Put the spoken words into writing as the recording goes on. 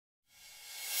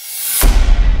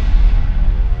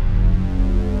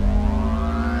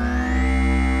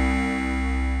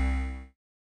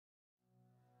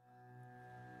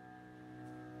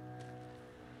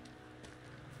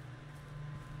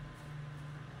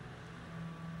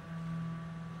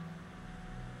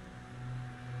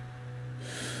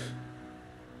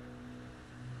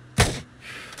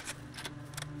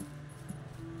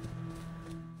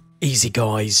Easy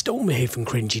guys, Storm here from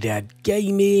Cringy Dad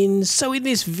Gaming. So in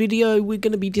this video we're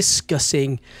going to be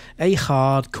discussing a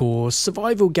hardcore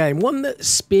survival game, one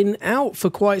that's been out for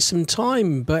quite some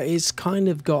time but is kind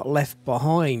of got left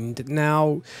behind.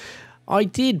 Now I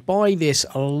did buy this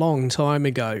a long time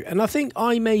ago and I think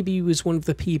I maybe was one of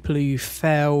the people who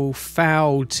fell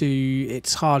foul to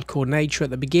its hardcore nature at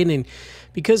the beginning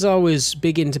because I was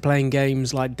big into playing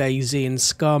games like DayZ and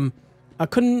Scum. I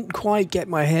couldn't quite get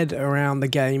my head around the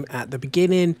game at the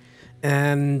beginning,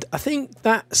 and I think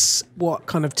that's what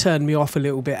kind of turned me off a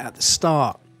little bit at the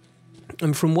start.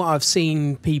 And from what I've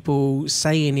seen people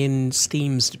saying in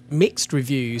Steam's mixed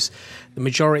reviews, the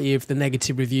majority of the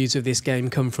negative reviews of this game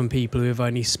come from people who have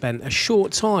only spent a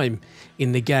short time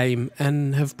in the game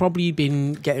and have probably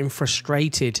been getting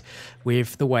frustrated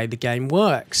with the way the game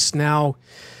works. Now,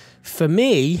 for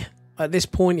me, at this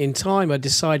point in time, I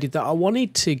decided that I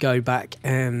wanted to go back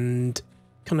and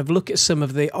kind of look at some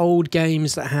of the old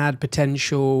games that had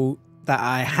potential that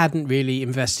I hadn't really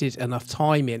invested enough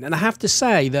time in. And I have to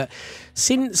say that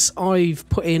since I've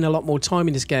put in a lot more time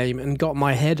in this game and got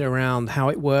my head around how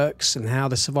it works and how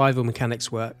the survival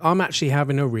mechanics work, I'm actually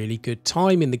having a really good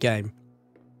time in the game.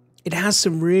 It has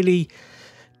some really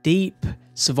deep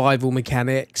survival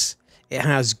mechanics. It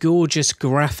has gorgeous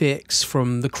graphics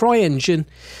from the CryEngine,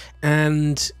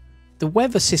 and the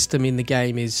weather system in the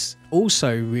game is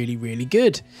also really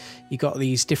good. You got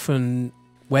these different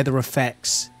weather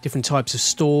effects, different types of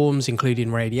storms,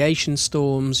 including radiation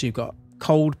storms. You've got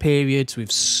cold periods with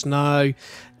snow,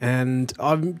 and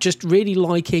I'm just really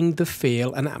liking the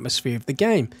feel and atmosphere of the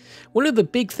game. One of the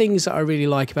big things that I really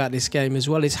like about this game as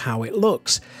well is how it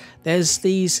looks. There's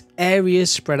these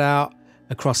areas spread out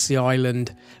across the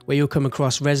island where you'll come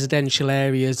across residential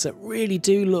areas that really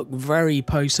do look very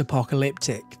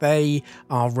post-apocalyptic. They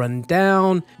are run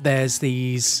down. There's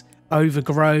these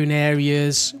overgrown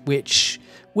areas which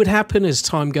would happen as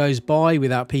time goes by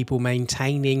without people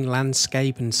maintaining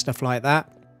landscape and stuff like that.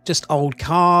 Just old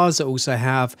cars that also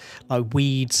have like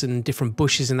weeds and different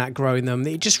bushes and that growing them.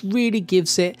 It just really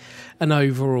gives it an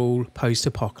overall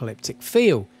post-apocalyptic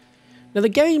feel. Now the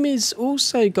game is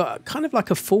also got kind of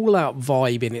like a Fallout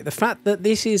vibe in it. The fact that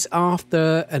this is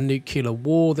after a nuclear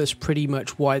war that's pretty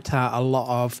much wiped out a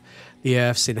lot of the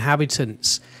Earth's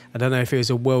inhabitants. I don't know if it was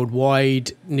a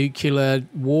worldwide nuclear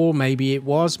war, maybe it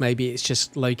was, maybe it's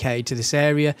just located to this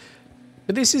area.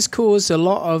 But this has caused a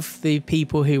lot of the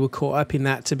people who were caught up in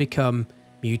that to become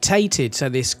mutated. So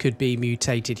this could be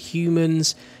mutated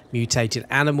humans, mutated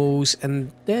animals,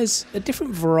 and there's a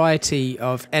different variety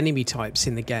of enemy types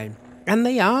in the game. And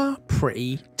they are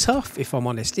pretty tough, if I'm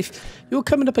honest. If you're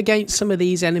coming up against some of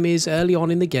these enemies early on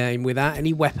in the game without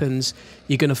any weapons,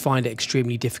 you're going to find it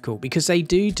extremely difficult because they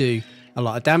do a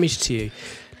lot of damage to you.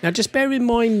 Now, just bear in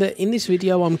mind that in this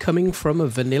video, I'm coming from a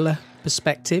vanilla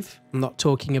perspective. I'm not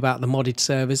talking about the modded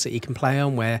servers that you can play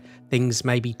on where things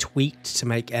may be tweaked to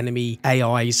make enemy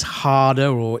AIs harder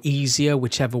or easier,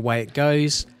 whichever way it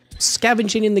goes.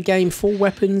 Scavenging in the game for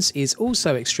weapons is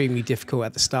also extremely difficult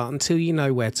at the start until you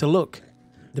know where to look.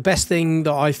 The best thing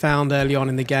that I found early on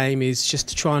in the game is just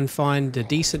to try and find a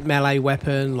decent melee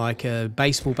weapon like a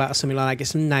baseball bat or something like that, get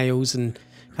some nails and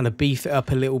kind of beef it up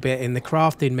a little bit in the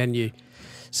crafting menu.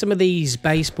 Some of these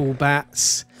baseball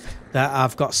bats that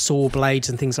have got saw blades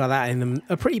and things like that in them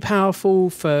are pretty powerful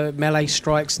for melee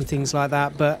strikes and things like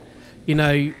that, but you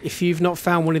know, if you've not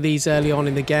found one of these early on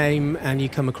in the game and you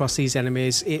come across these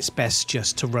enemies, it's best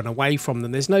just to run away from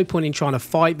them. There's no point in trying to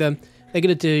fight them. They're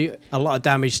going to do a lot of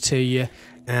damage to you.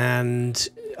 And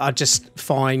I just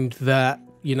find that,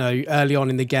 you know, early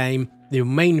on in the game, the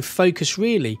main focus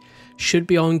really should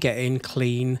be on getting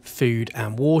clean food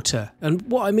and water. And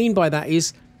what I mean by that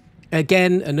is,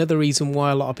 again, another reason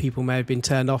why a lot of people may have been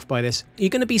turned off by this. You're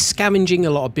going to be scavenging a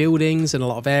lot of buildings and a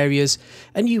lot of areas,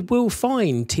 and you will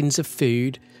find tins of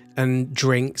food and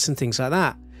drinks and things like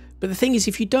that. But the thing is,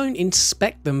 if you don't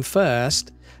inspect them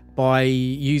first by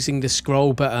using the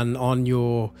scroll button on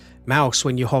your mouse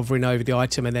when you're hovering over the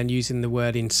item and then using the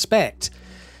word inspect,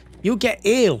 you'll get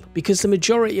ill because the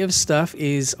majority of stuff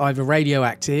is either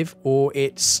radioactive or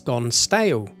it's gone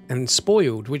stale and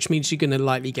spoiled, which means you're going to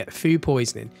likely get food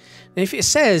poisoning. And if it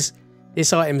says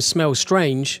this item smells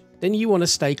strange, then you want to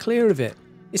stay clear of it.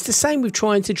 It's the same with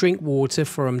trying to drink water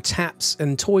from taps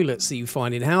and toilets that you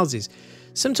find in houses.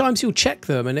 Sometimes you'll check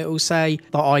them and it will say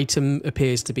the item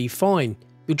appears to be fine.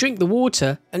 You'll drink the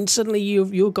water and suddenly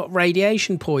you've got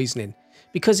radiation poisoning,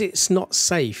 because it's not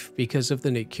safe because of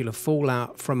the nuclear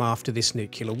fallout from after this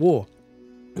nuclear war.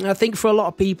 And I think for a lot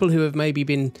of people who have maybe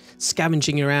been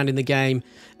scavenging around in the game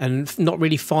and not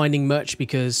really finding much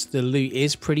because the loot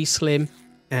is pretty slim,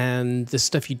 and the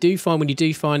stuff you do find when you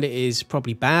do find it is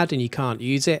probably bad and you can't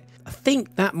use it. I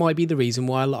think that might be the reason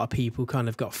why a lot of people kind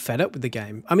of got fed up with the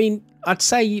game. I mean, I'd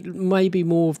say maybe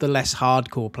more of the less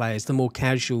hardcore players, the more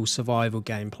casual survival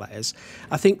game players,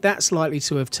 I think that's likely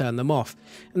to have turned them off.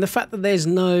 And the fact that there's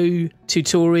no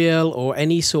tutorial or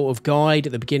any sort of guide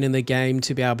at the beginning of the game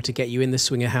to be able to get you in the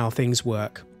swing of how things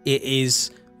work, it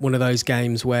is one of those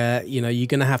games where, you know, you're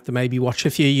going to have to maybe watch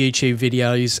a few YouTube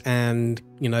videos and,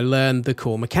 you know, learn the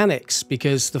core mechanics.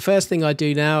 Because the first thing I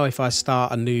do now if I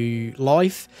start a new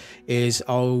life is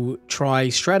I'll try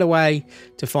straight away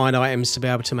to find items to be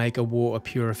able to make a water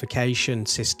purification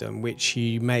system, which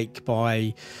you make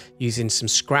by using some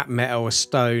scrap metal, a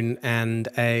stone, and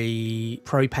a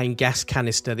propane gas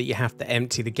canister that you have to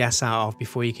empty the gas out of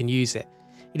before you can use it.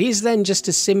 It is then just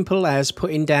as simple as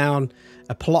putting down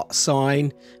a plot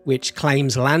sign which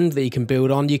claims land that you can build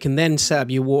on. You can then set up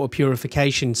your water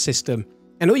purification system.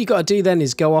 And all you got to do then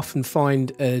is go off and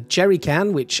find a jerry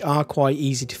can, which are quite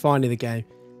easy to find in the game.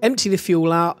 Empty the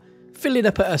fuel out, fill it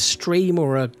up at a stream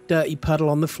or a dirty puddle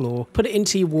on the floor, put it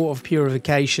into your water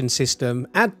purification system,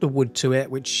 add the wood to it,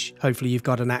 which hopefully you've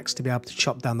got an axe to be able to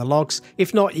chop down the logs.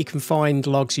 If not, you can find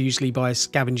logs usually by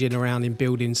scavenging around in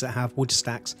buildings that have wood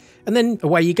stacks. And then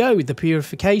away you go with the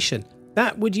purification.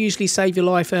 That would usually save your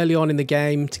life early on in the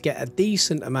game to get a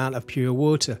decent amount of pure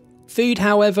water. Food,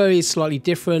 however, is slightly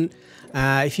different.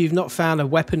 If you've not found a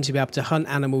weapon to be able to hunt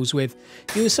animals with,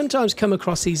 you will sometimes come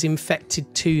across these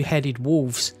infected two-headed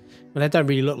wolves. Well, they don't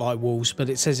really look like wolves, but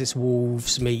it says it's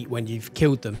wolves' meat when you've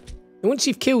killed them. And once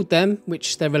you've killed them,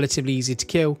 which they're relatively easy to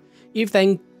kill, you've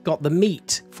then got the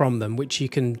meat from them, which you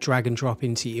can drag and drop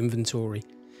into your inventory.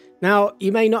 Now,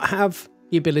 you may not have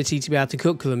the ability to be able to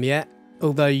cook them yet,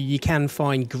 although you can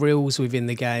find grills within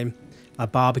the game,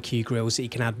 barbecue grills that you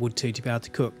can add wood to be able to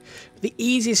cook. The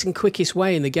easiest and quickest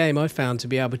way in the game I've found to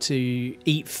be able to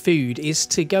eat food is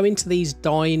to go into these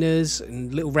diners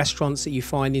and little restaurants that you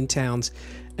find in towns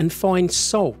and find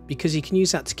salt, because you can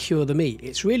use that to cure the meat.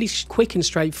 It's really quick and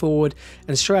straightforward,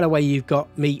 and straight away you've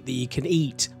got meat that you can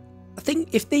eat. I think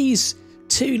if these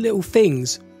two little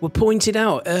things were pointed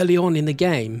out early on in the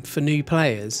game for new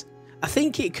players, I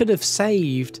think it could have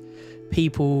saved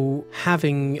people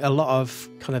having a lot of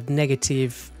kind of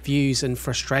negative views and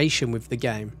frustration with the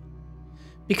game.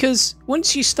 Because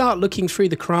once you start looking through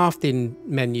the crafting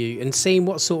menu and seeing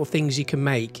what sort of things you can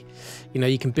make, you know,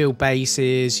 you can build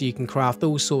bases, you can craft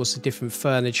all sorts of different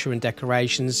furniture and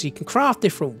decorations, you can craft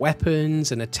different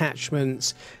weapons and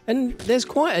attachments, and there's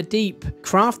quite a deep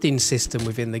crafting system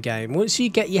within the game once you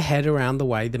get your head around the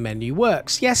way the menu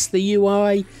works. Yes, the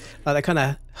UI, like the kind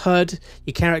of HUD,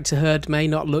 your character HUD may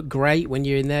not look great when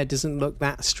you're in there, it doesn't look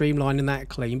that streamlined and that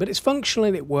clean, but it's functional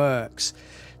and it works.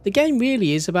 The game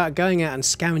really is about going out and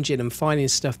scavenging and finding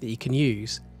stuff that you can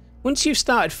use. Once you've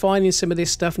started finding some of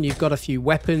this stuff and you've got a few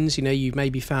weapons, you know, you've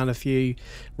maybe found a few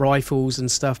rifles and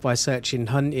stuff by searching,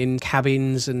 hunting,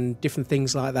 cabins and different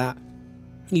things like that,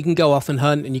 you can go off and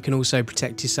hunt, and you can also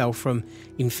protect yourself from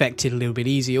infected a little bit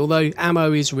easier, although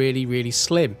ammo is really, really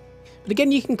slim. But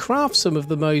again, you can craft some of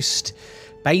the most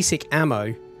basic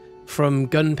ammo from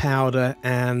gunpowder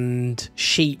and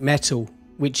sheet metal,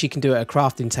 which you can do at a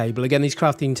crafting table. Again, these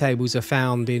crafting tables are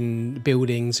found in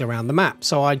buildings around the map,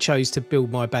 so I chose to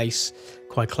build my base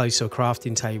quite close to a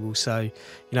crafting table. So, you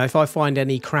know, if I find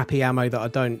any crappy ammo that I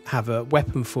don't have a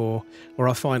weapon for, or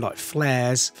I find like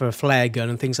flares for a flare gun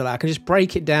and things like that, I can just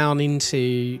break it down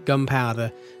into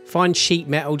gunpowder, find sheet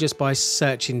metal just by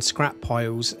searching scrap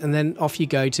piles, and then off you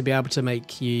go to be able to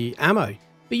make your ammo.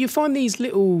 But you find these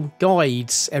little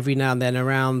guides every now and then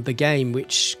around the game,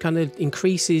 which kind of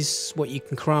increases what you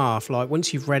can craft. Like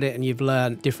once you've read it and you've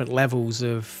learned different levels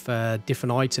of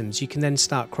different items, you can then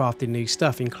start crafting new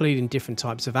stuff, including different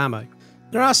types of ammo.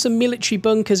 There are some military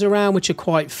bunkers around which are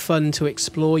quite fun to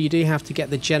explore. You do have to get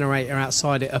the generator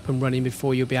outside it up and running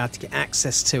before you'll be able to get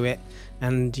access to it.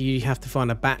 And you have to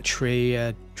find a battery,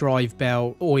 a drive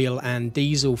belt, oil and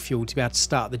diesel fuel to be able to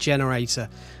start the generator.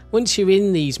 Once you're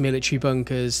in these military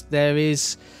bunkers, there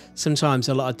is sometimes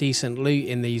a lot of decent loot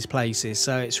in these places,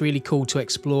 so it's really cool to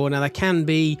explore. Now, there can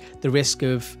be the risk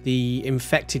of the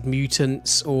infected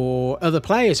mutants or other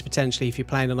players potentially if you're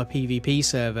playing on a PvP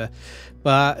server,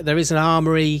 but there is an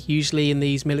armory usually in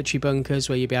these military bunkers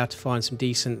where you'll be able to find some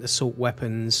decent assault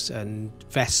weapons and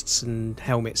vests and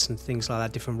helmets and things like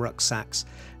that, different rucksacks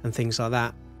and things like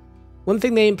that. One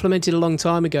thing they implemented a long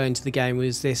time ago into the game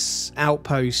was this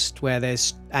outpost where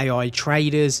there's AI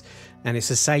traders, and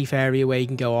it's a safe area where you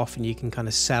can go off and you can kind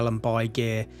of sell and buy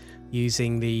gear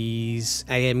using these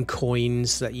AM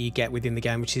coins that you get within the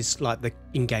game, which is like the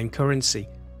in-game currency.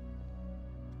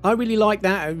 I really like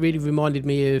that. It really reminded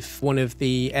me of one of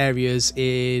the areas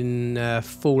in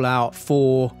Fallout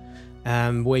 4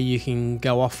 where you can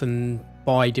go off and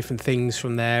buy different things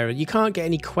from there. You can't get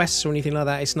any quests or anything like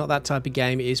that. It's not that type of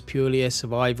game. It is purely a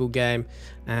survival game.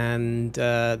 And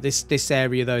this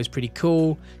area though is pretty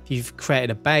cool. If you've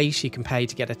created a base, you can pay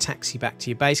to get a taxi back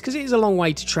to your base because it is a long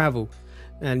way to travel.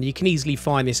 And you can easily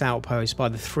find this outpost by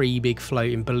the 3 big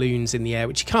floating balloons in the air,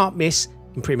 which you can't miss.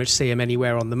 You can pretty much see them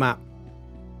anywhere on the map.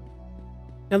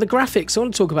 Now the graphics, I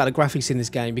want to talk about the graphics in this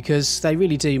game because they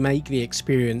really do make the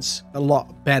experience a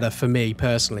lot better for me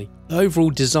personally. The overall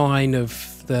design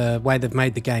of the way they've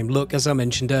made the game look, as I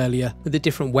mentioned earlier, with the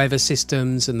different weather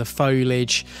systems and the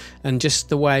foliage and just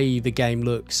the way the game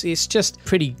looks, it's just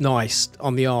pretty nice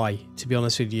on the eye, to be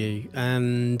honest with you.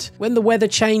 And when the weather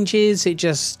changes, it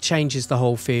just changes the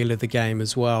whole feel of the game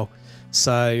as well.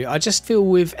 So I just feel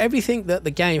with everything that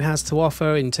the game has to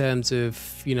offer in terms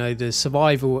of, you know, the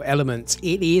survival elements,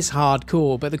 it is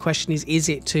hardcore. But the question is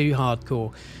it too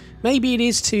hardcore? Maybe it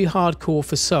is too hardcore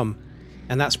for some.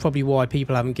 And that's probably why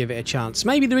people haven't given it a chance.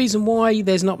 Maybe the reason why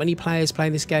there's not many players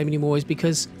playing this game anymore is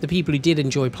because the people who did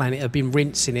enjoy playing it have been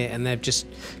rinsing it and they've just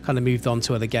kind of moved on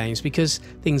to other games, because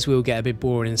things will get a bit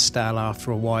boring and stale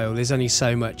after a while. There's only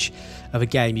so much of a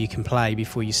game you can play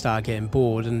before you start getting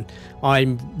bored. And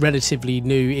I'm relatively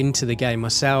new into the game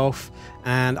myself,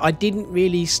 and I didn't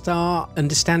really start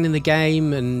understanding the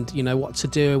game and, you know, what to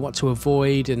do, what to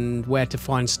avoid and where to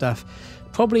find stuff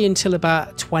probably until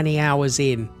about 20 hours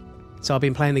in. So I've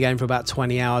been playing the game for about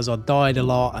 20 hours. I died a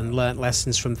lot and learnt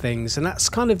lessons from things. And that's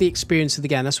kind of the experience of the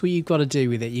game. That's what you've got to do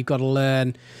with it. You've got to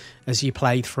learn as you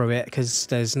play through it, because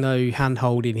there's no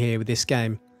hand-holding here with this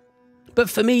game.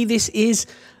 But for me, this is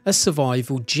a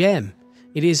survival gem.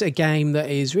 It is a game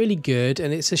that is really good,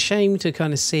 and it's a shame to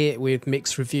kind of see it with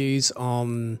mixed reviews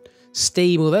on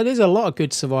Steam, although there's a lot of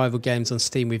good survival games on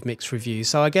Steam with mixed reviews.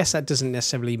 So I guess that doesn't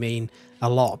necessarily mean a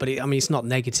lot, but I mean, it's not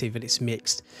negative, but it's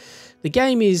mixed. The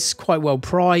game is quite well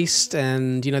priced,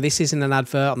 and, you know, this isn't an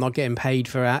advert. I'm not getting paid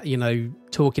for, you know,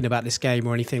 talking about this game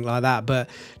or anything like that. But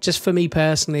just for me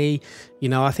personally, you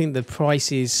know, I think the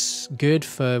price is good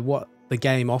for what the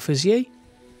game offers you.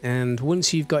 And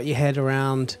once you've got your head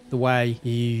around the way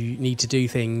you need to do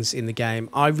things in the game,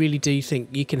 I really do think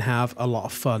you can have a lot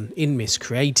of fun in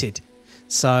Miscreated.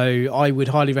 So I would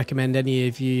highly recommend any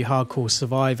of you hardcore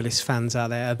survivalist fans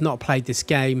out there who have not played this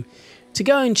game to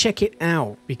go and check it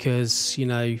out, because, you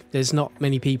know, there's not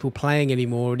many people playing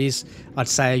anymore. It is, I'd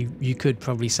say, you could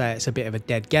probably say it's a bit of a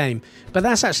dead game, but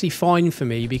that's actually fine for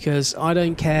me because I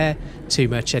don't care too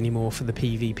much anymore for the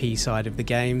PvP side of the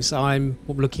games. I'm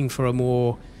looking for a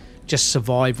more just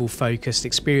survival focused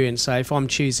experience. So if I'm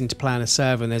choosing to play on a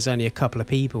server and there's only a couple of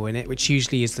people in it, which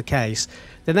usually is the case,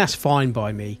 then that's fine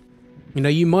by me. You know,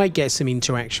 you might get some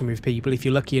interaction with people if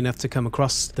you're lucky enough to come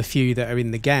across the few that are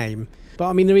in the game. But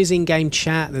I mean, there is in-game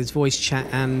chat, there's voice chat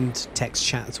and text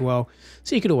chat as well.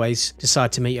 So you could always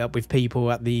decide to meet up with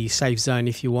people at the safe zone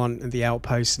if you want, at the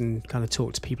outpost, and kind of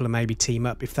talk to people and maybe team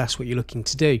up if that's what you're looking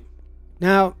to do.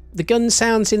 Now, the gun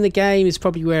sounds in the game is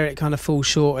probably where it kind of falls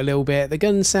short a little bit. The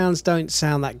gun sounds don't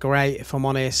sound that great, if I'm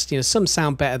honest. You know, some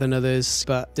sound better than others,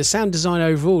 but the sound design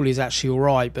overall is actually all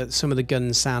right, but some of the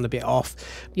guns sound a bit off.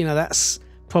 You know, that's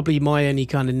probably my only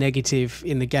kind of negative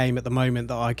in the game at the moment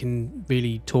that I can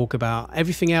really talk about.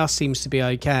 Everything else seems to be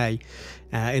okay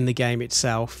in the game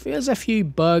itself. There's a few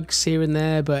bugs here and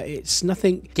there, but it's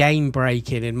nothing game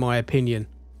breaking in my opinion.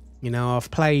 You know, I've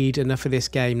played enough of this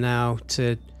game now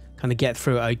to kind of get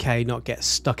through it okay, not get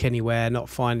stuck anywhere, not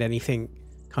find anything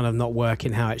kind of not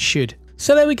working how it should.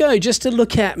 So there we go, just to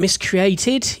look at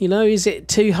Miscreated. You know, is it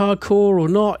too hardcore or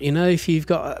not? You know, if you've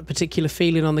got a particular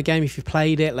feeling on the game, if you've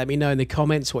played it, let me know in the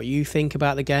comments what you think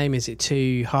about the game. Is it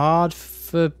too hard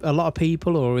for a lot of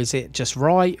people, or is it just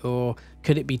right, or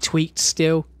could it be tweaked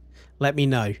still? Let me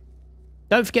know.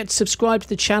 Don't forget to subscribe to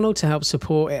the channel to help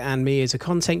support it and me as a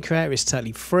content creator. It's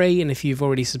totally free, and if you've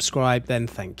already subscribed, then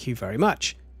thank you very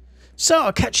much. So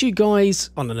I'll catch you guys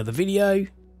on another video,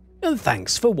 and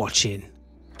thanks for watching.